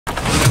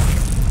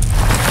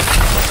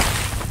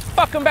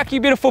Welcome back, you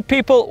beautiful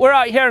people. We're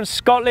out here in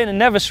Scotland in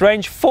Nevis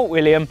Range, Fort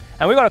William,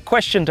 and we've got a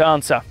question to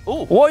answer.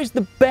 Ooh. What is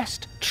the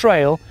best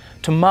trail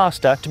to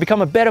master to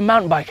become a better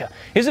mountain biker?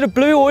 Is it a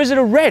blue or is it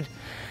a red?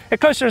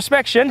 At closer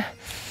inspection,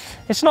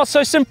 it's not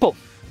so simple.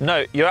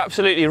 No, you're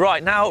absolutely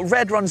right. Now,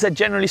 red runs, they're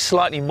generally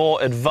slightly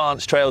more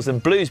advanced trails than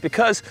blues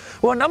because,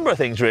 well, a number of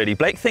things really,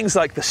 Blake. Things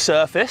like the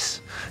surface,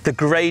 the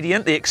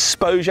gradient, the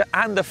exposure,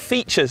 and the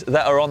features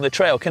that are on the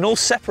trail can all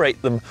separate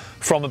them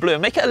from a blue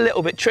and make it a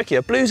little bit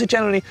trickier. Blues are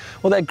generally,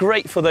 well, they're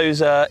great for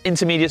those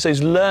intermediates,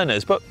 those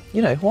learners, but,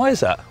 you know, why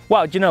is that?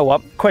 Well, do you know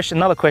what?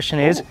 Another question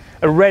is,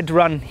 a red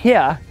run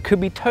here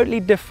could be totally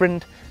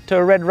different to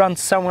a red run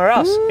somewhere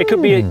else. It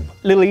could be a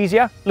little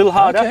easier, a little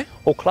harder,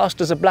 or classed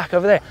as a black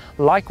over there.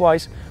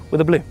 Likewise with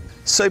a blue.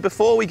 So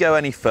before we go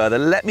any further,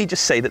 let me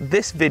just say that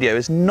this video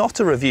is not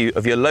a review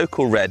of your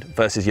local red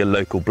versus your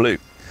local blue.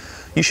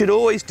 You should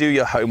always do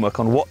your homework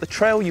on what the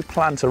trail you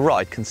plan to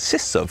ride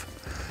consists of.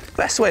 The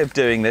best way of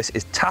doing this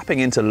is tapping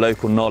into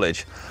local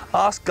knowledge.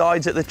 Ask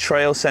guides at the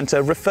trail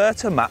centre, refer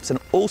to maps, and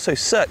also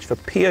search for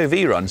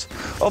POV runs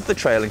of the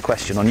trail in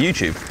question on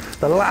YouTube.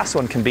 The last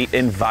one can be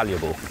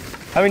invaluable.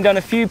 Having done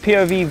a few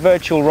POV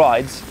virtual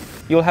rides,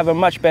 you'll have a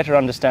much better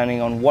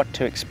understanding on what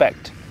to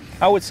expect.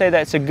 I would say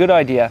that it's a good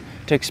idea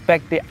to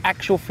expect the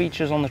actual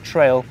features on the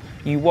trail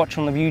you watch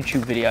on the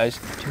YouTube videos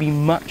to be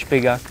much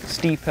bigger,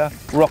 steeper,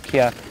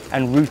 rockier,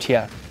 and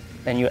rootier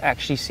than you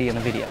actually see in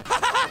the video.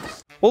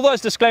 All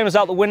those disclaimers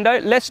out the window,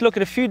 let's look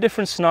at a few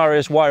different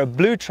scenarios why a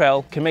blue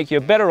trail can make you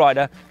a better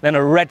rider than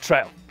a red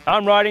trail.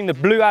 I'm riding the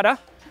Blue Adder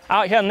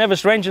out here in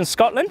Nevis Range in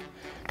Scotland.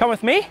 Come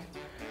with me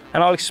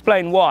and I'll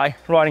explain why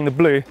riding the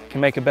blue can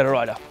make a better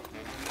rider.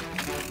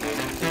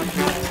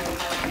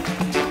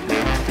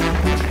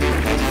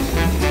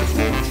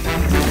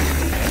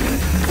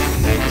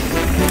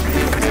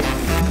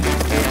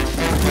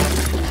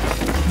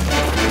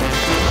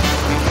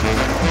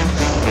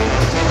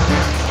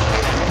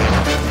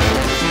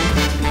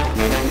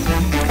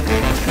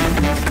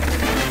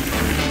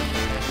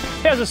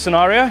 Here's a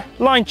scenario,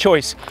 line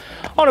choice.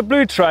 On a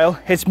blue trail,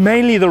 it's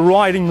mainly the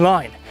riding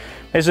line.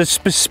 There's a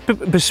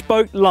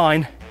bespoke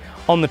line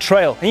on the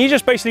trail and you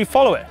just basically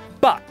follow it.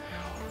 But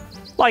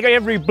like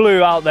every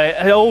blue out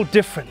there, they're all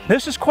different.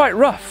 This is quite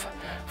rough.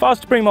 If I was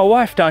to bring my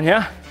wife down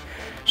here,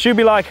 she'd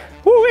be like,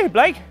 woo-wee,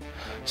 Blake,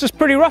 this is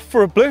pretty rough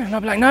for a blue. And I'd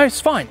be like, no, it's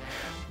fine.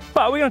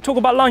 But we're gonna talk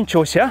about line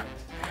choice here.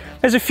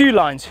 There's a few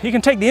lines. You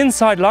can take the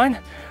inside line,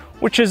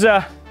 which is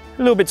a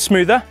little bit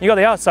smoother. You got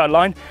the outside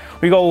line,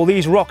 we got all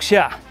these rocks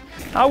here.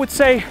 I would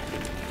say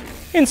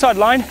inside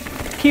line,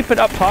 keep it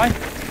up high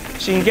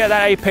so you can get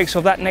that apex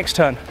of that next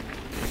turn.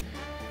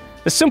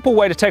 The simple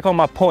way to take on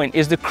my point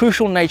is the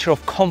crucial nature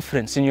of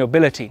confidence in your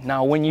ability.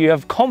 Now, when you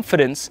have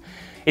confidence,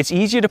 it's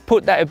easier to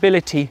put that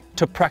ability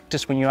to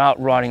practice when you're out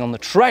riding on the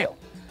trail.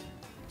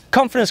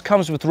 Confidence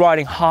comes with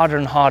riding harder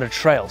and harder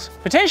trails.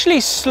 Potentially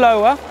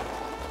slower,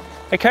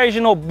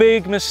 occasional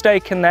big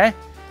mistake in there,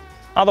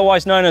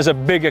 otherwise known as a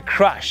bigger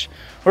crash.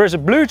 Whereas a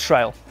blue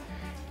trail,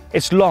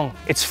 it's long,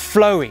 it's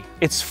flowy,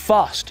 it's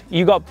fast,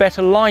 you got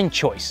better line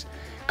choice.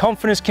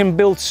 Confidence can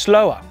build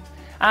slower,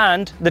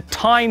 and the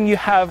time you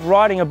have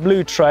riding a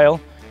blue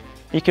trail,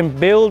 you can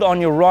build on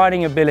your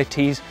riding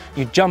abilities,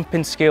 your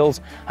jumping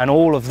skills, and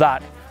all of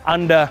that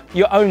under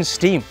your own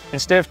steam,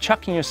 instead of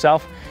chucking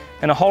yourself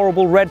in a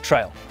horrible red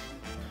trail.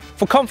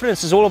 For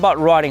confidence is all about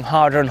riding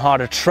harder and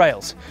harder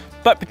trails,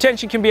 but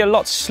potentially can be a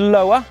lot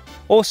slower,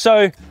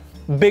 also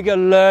bigger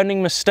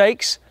learning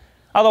mistakes,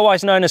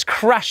 otherwise known as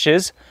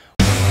crashes.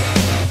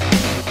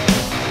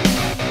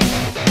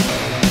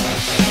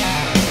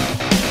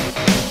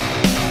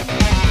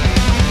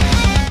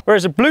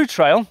 Whereas a blue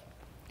trail,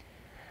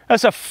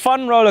 that's a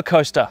fun roller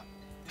coaster,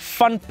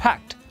 fun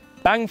packed,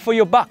 bang for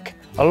your buck,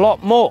 a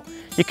lot more.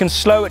 You can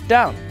slow it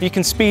down, you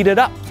can speed it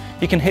up,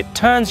 you can hit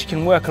turns, you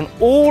can work on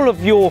all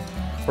of your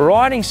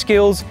riding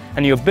skills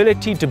and your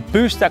ability to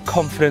boost that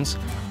confidence,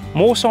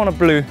 more so on a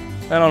blue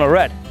than on a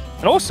red.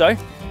 And also,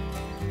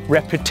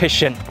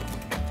 repetition.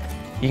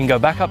 You can go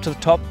back up to the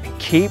top and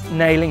keep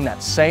nailing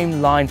that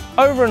same line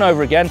over and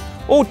over again,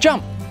 or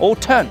jump, or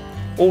turn,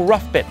 or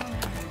rough bit.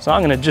 So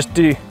I'm gonna just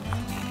do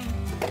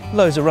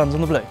loads of runs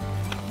on the blue.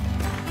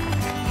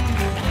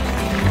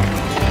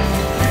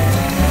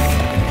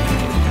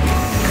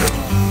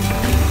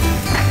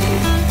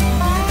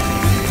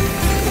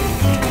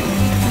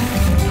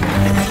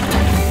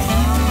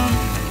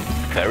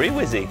 Very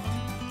whizzy.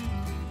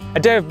 A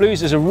day of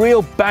blues is a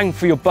real bang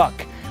for your buck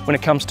when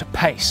it comes to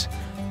pace.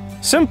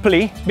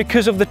 Simply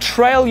because of the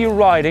trail you're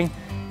riding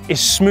is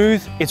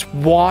smooth, it's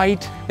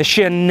wide. The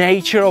sheer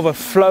nature of a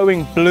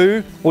flowing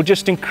blue will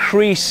just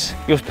increase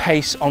your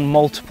pace on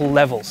multiple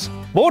levels.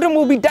 Boredom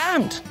will be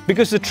damned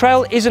because the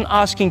trail isn't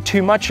asking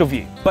too much of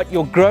you, but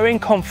your growing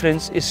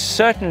confidence is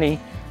certainly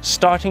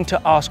starting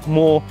to ask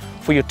more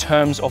for your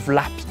terms of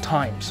lap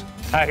times.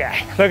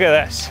 Okay, look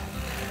at this.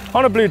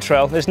 On a blue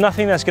trail, there's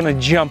nothing that's going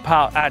to jump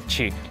out at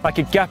you, like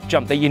a gap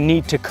jump that you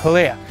need to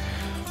clear.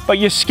 But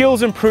your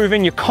skill's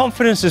improving, your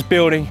confidence is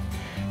building,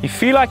 you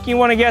feel like you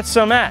want to get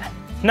some air.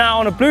 Now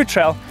on a blue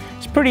trail,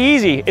 it's pretty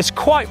easy. It's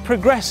quite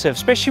progressive,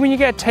 especially when you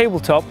get a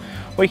tabletop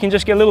where you can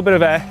just get a little bit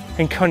of air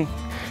and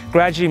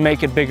gradually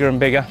make it bigger and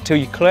bigger till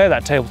you clear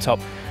that tabletop.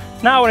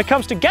 Now, when it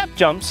comes to gap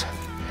jumps,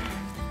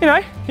 you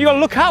know, you got to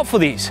look out for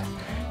these.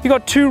 You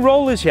got 2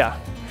 rollers here.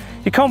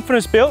 Your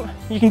confidence built,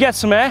 you can get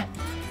some air,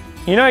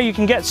 you know, you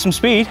can get some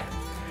speed.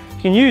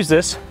 You can use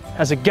this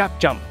as a gap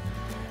jump.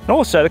 And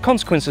also, the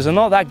consequences are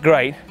not that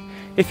great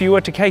if you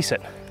were to case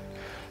it.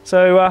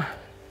 So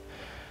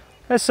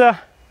let's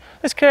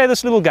clear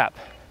this little gap.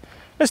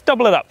 Let's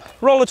double it up,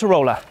 roller to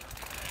roller.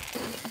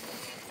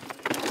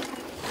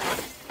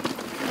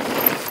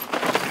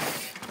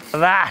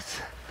 That.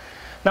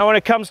 Now, when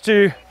it comes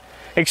to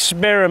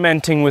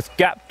experimenting with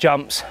gap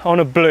jumps on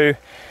a blue,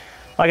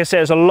 like I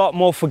said, it's a lot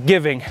more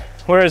forgiving.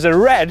 Whereas a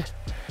red,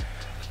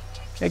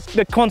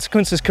 the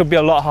consequences could be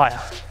a lot higher.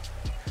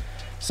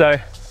 So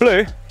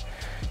blue,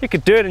 you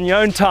could do it in your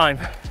own time.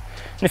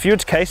 And if you were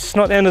to case, it's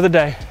not the end of the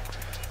day.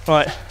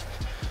 Right,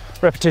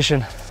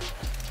 repetition.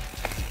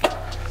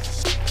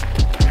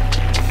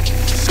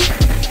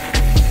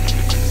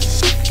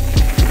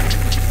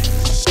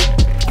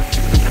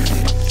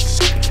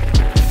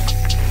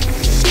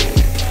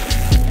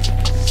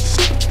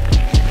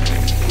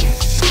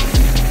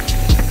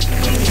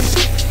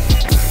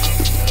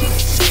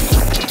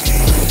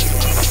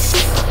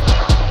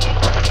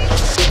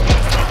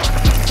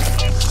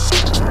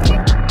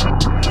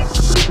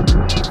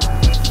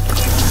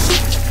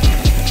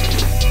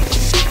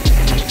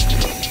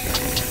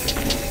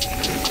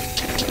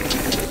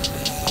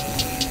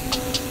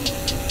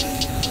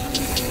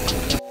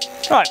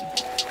 Right,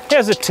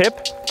 here's a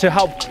tip to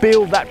help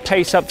build that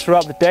pace up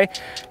throughout the day.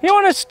 You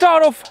want to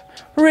start off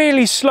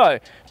really slow.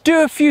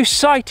 Do a few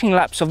sighting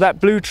laps of that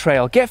blue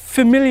trail. Get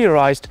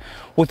familiarized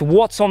with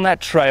what's on that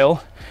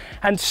trail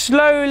and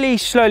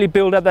slowly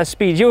build up that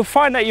speed. You'll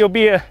find that you'll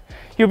be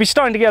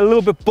starting to get a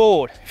little bit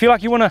bored. Feel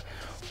like you want to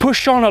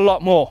push on a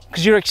lot more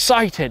because you're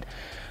excited.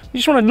 You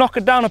just want to knock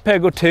it down a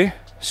peg or two,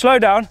 slow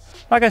down,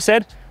 like I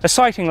said, a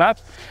sighting lap,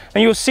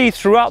 and you'll see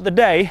throughout the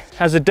day,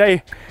 as the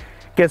day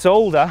gets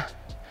older,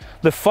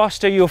 the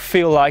faster you'll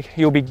feel like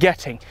you'll be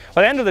getting.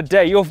 By the end of the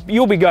day,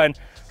 you'll be going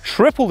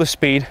triple the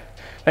speed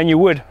than you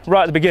would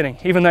right at the beginning,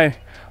 even though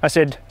I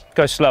said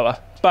go slower.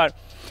 But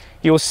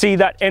you'll see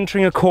that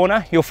entering a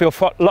corner, you'll feel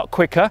a lot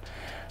quicker.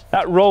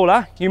 That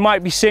roller, you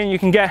might be seeing you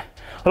can get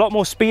a lot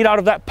more speed out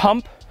of that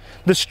pump.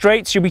 The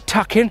straights, you'll be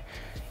tucking.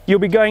 You'll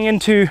be going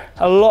into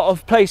a lot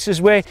of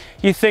places where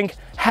you think,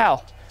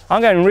 hell,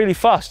 I'm going really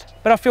fast,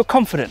 but I feel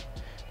confident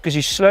because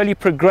you slowly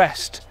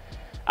progressed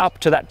up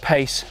to that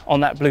pace on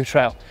that blue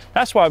trail.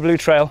 That's why a blue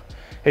trail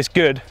is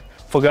good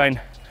for going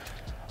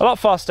a lot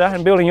faster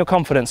and building your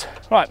confidence.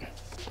 Right,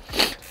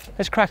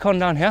 let's crack on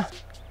down here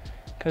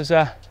because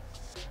there's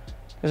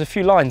a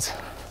few lines.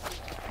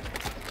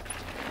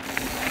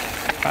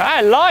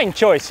 Ah, line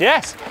choice,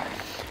 yes.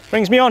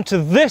 Brings me on to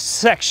this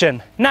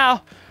section.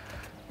 Now,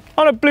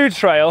 on a blue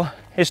trail,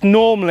 it's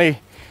normally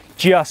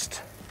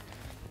just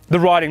the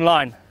riding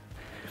line.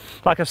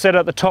 Like I've said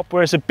at the top,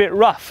 where it's a bit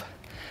rough.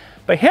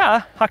 But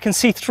here, I can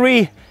see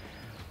 3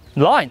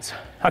 lines.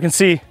 I can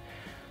see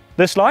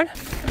this line,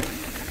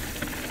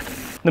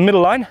 the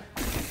middle line,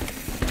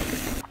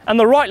 and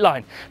the right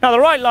line. Now, the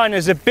right line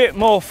is a bit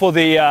more for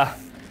the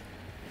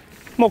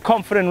more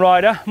confident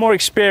rider, more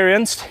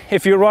experienced,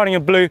 if you're riding a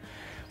blue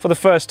for the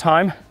first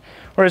time.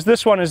 Whereas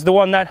this one is the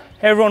one that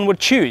everyone would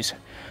choose.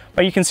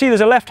 But you can see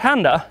there's a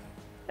left-hander,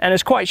 and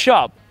it's quite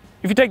sharp.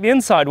 If you take the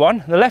inside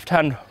one, the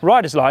left-hand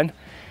rider's line,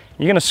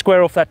 you're going to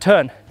square off that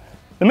turn.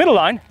 The middle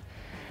line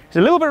is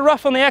a little bit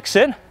rough on the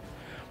exit,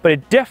 but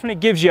it definitely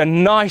gives you a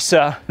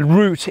nicer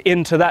route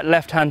into that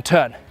left-hand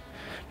turn.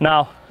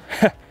 Now,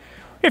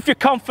 if your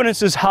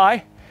confidence is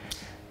high,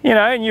 you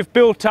know, and you've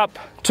built up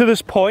to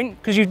this point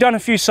because you've done a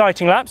few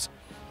sighting laps,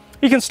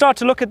 you can start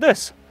to look at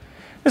this.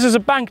 This is a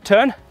bank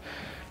turn.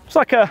 It's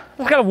like a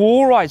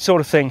wall ride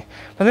sort of thing.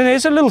 But then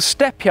there's a little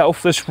step here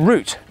off this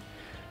route.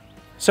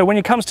 So when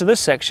it comes to this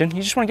section,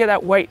 you just want to get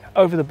that weight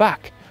over the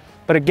back.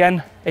 But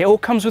again, it all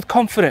comes with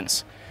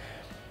confidence.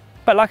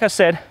 But like I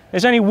said,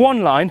 there's only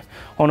one line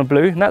on a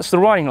blue, and that's the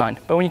riding line.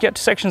 But when you get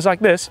to sections like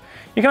this,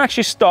 you can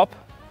actually stop,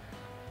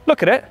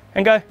 look at it,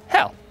 and go,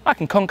 hell, I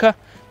can conquer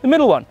the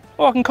middle one,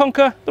 or I can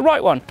conquer the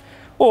right one,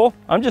 or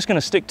I'm just going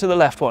to stick to the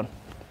left one.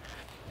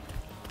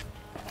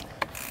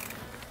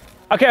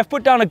 Okay, I've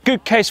put down a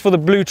good case for the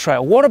blue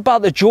trail. What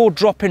about the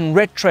jaw-dropping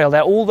red trail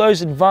that all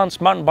those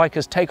advanced mountain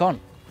bikers take on?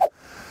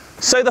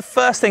 So the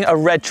first thing a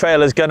red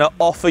trail is going to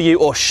offer you,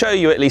 or show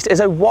you at least,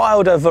 is a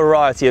wilder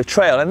variety of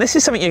trail, and this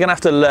is something you're going to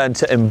have to learn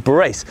to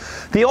embrace.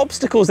 The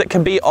obstacles that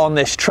can be on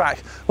this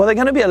track, well, they're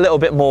going to be a little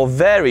bit more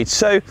varied,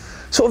 so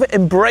sort of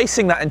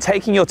embracing that and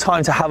taking your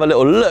time to have a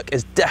little look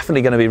is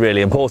definitely going to be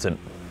really important.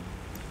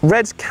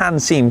 Reds can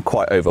seem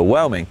quite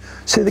overwhelming,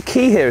 so the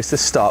key here is to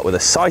start with a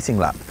sighting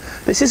lap.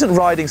 This isn't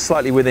riding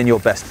slightly within your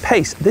best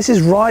pace, this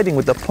is riding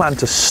with the plan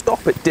to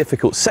stop at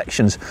difficult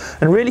sections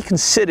and really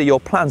consider your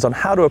plans on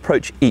how to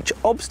approach each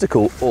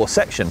obstacle or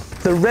section.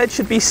 The red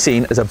should be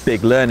seen as a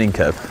big learning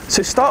curve,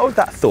 so start with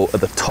that thought at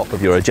the top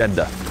of your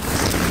agenda.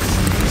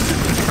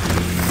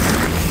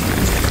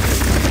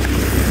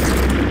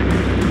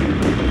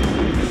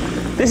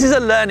 This is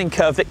a learning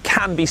curve that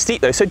can be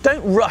steep though, so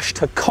don't rush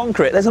to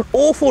conquer it. There's an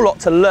awful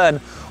lot to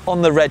learn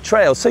on the red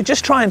trails, so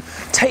just try and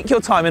take your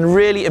time and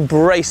really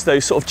embrace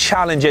those sort of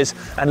challenges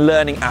and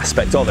learning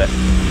aspect of it.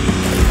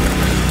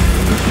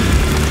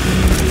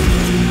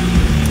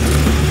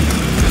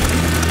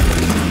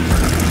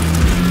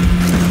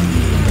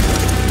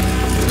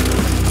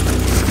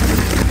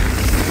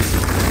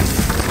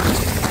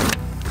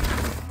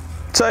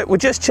 So we're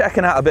just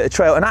checking out a bit of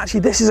trail, and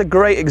actually this is a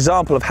great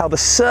example of how the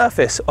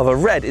surface of a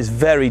red is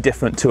very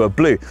different to a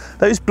blue.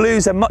 Those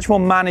blues are much more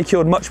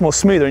manicured, much more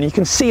smoother, and you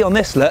can see on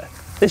this, look,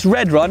 this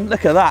red run,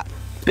 look at that.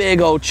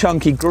 Big old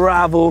chunky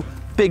gravel,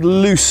 big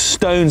loose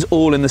stones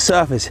all in the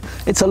surface.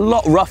 It's a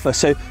lot rougher,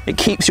 so it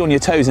keeps you on your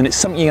toes, and it's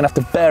something you're gonna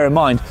have to bear in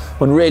mind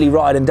when really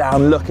riding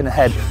down, looking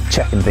ahead,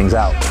 checking things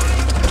out.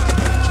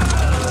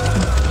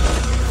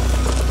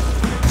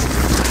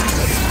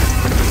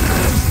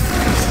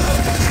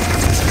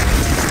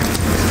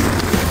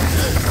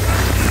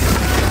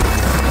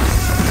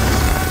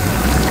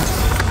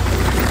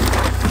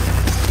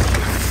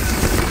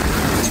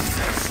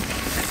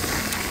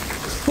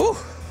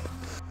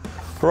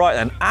 Right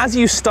then, as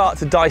you start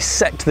to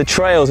dissect the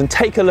trails and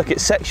take a look at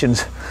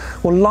sections,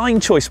 well, line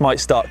choice might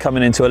start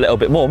coming into a little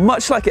bit more,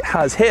 much like it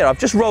has here. I've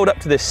just rolled up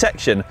to this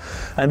section,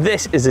 and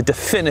this is a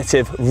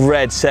definitive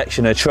red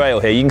section of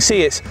trail here. You can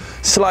see it's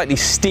slightly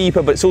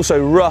steeper, but it's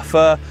also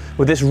rougher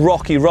with this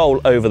rocky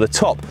roll over the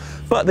top.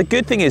 But the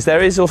good thing is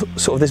there is sort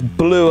of this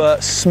bluer,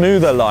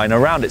 smoother line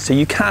around it, so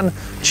you can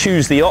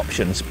choose the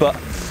options, but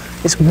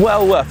it's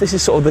well worth, this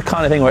is sort of the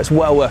kind of thing where it's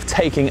well worth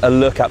taking a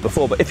look at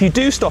before. But if you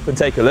do stop and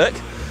take a look,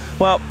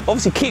 well,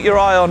 obviously keep your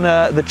eye on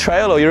the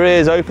trail, or your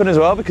ears open as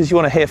well, because you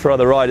want to hear for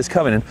other riders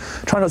coming, and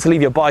try not to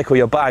leave your bike or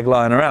your bag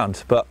lying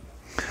around. But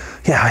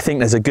yeah, I think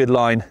there's a good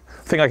line.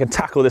 I think I can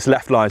tackle this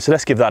left line, so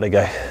let's give that a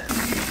go.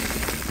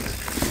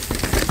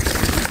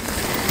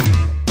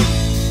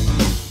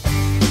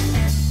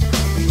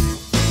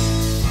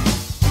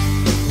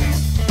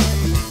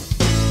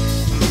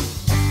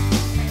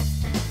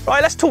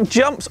 Right, let's talk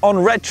jumps on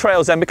red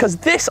trails then, because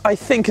this, I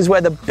think, is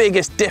where the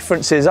biggest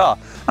differences are.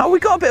 Now,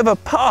 we've got a bit of a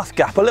path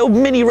gap, a little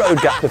mini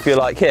road gap, if you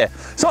like, here.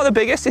 It's not the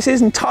biggest, this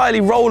is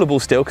entirely rollable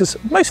still, because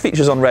most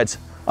features on reds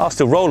are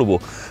still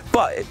rollable,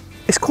 but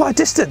it's quite a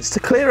distance to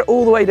clear it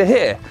all the way to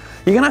here.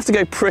 You're gonna have to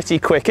go pretty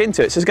quick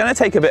into it, so it's gonna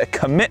take a bit of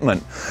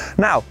commitment.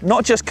 Now,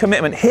 not just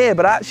commitment here,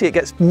 but actually it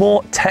gets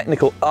more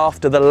technical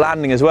after the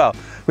landing as well.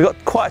 We've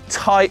got quite a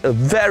tight,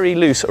 very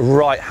loose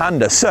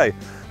right-hander, so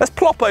let's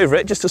plop over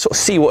it just to sort of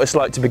see what it's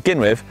like to begin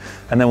with,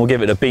 and then we'll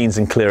give it a beans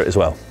and clear it as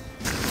well.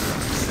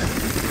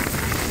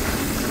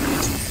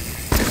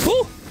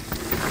 Ooh.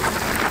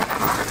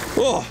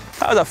 Oh,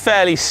 that was a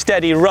fairly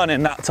steady run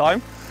in that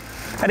time.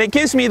 And it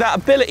gives me that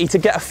ability to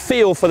get a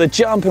feel for the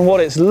jump and what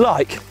it's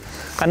like,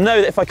 and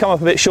know that if I come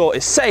up a bit short,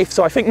 it's safe.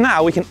 So I think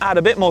now we can add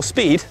a bit more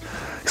speed,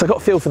 because I've got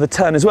a feel for the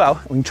turn as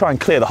well. We can try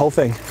and clear the whole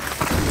thing.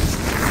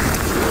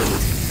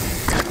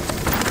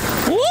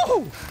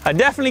 Woo! I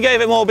definitely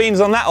gave it more beans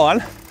on that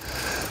one.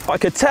 I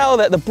could tell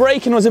that the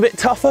braking was a bit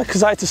tougher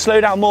because I had to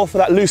slow down more for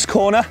that loose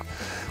corner.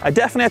 I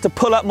definitely had to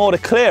pull up more to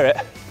clear it.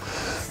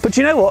 But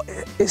you know what?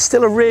 It's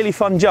still a really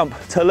fun jump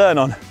to learn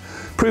on,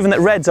 proving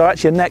that reds are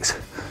actually a next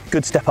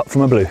good step up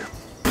from a blue.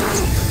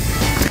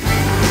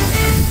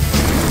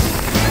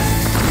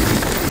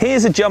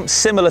 Here's a jump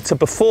similar to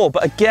before,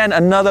 but again,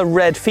 another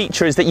red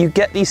feature is that you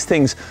get these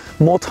things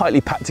more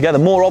tightly packed together,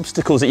 more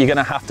obstacles that you're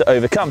gonna have to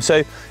overcome.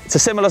 So it's a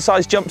similar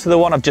size jump to the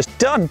one I've just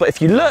done, but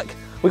if you look,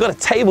 we've got a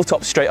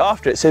tabletop straight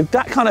after it. So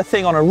that kind of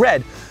thing on a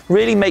red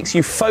really makes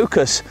you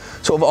focus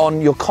sort of on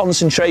your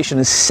concentration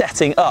and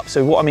setting up.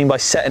 So what I mean by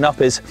setting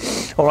up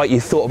is, all right, you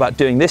thought about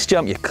doing this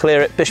jump, you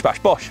clear it, bish, bash,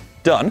 bosh,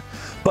 done.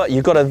 But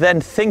you've got to then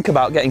think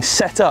about getting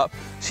set up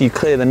so you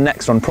clear the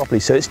next one properly.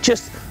 So it's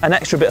just an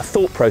extra bit of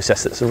thought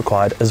process that's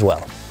required as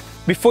well.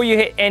 Before you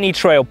hit any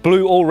trail,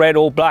 blue or red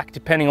or black,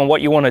 depending on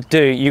what you want to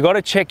do, you got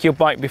to check your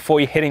bike before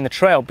you're hitting the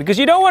trail, because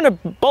you don't want a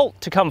bolt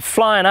to come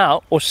flying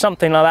out or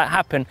something like that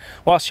happen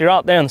whilst you're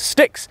out there on the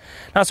sticks.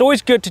 Now, it's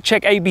always good to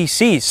check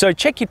ABCs, so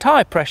check your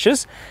tire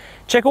pressures,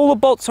 check all the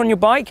bolts on your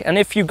bike, and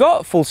if you've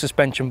got a full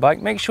suspension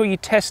bike, make sure you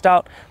test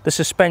out the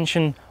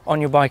suspension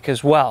on your bike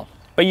as well.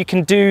 But you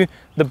can do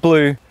the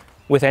blue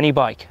with any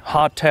bike,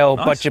 hardtail,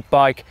 nice. Budget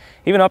bike,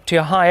 even up to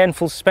your high-end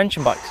full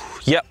suspension bikes.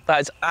 Yep, that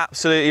is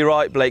absolutely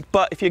right, Blake.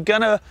 But if you're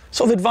gonna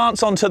sort of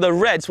advance onto the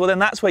reds, well then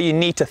that's where you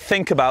need to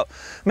think about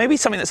maybe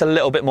something that's a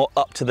little bit more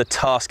up to the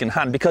task in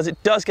hand, because it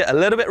does get a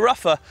little bit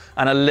rougher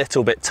and a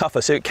little bit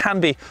tougher. So it can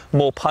be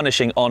more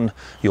punishing on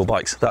your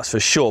bikes, that's for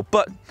sure.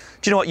 But do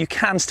you know what? You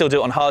can still do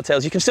it on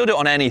hardtails. You can still do it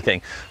on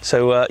anything.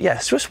 So yeah,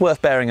 it's just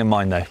worth bearing in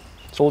mind though.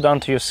 It's all down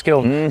to your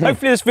skill.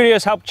 Hopefully this video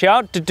has helped you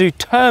out to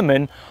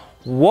determine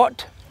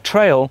what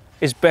trail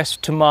is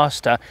best to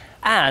master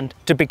and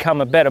to become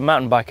a better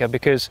mountain biker,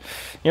 because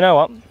you know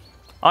what,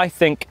 I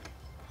think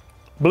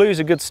blue's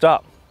a good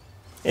start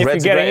if you're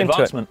getting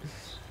into it.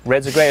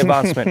 Red's a great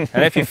advancement.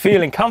 And if you're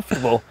feeling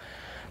comfortable,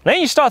 Then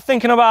you start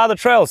thinking about other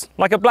trails,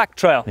 like a black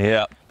trail.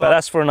 Yeah. But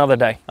that's for another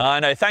day. I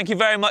know. Thank you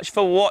very much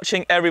for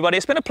watching, everybody.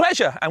 It's been a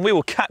pleasure, and we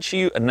will catch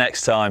you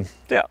next time.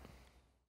 Yeah.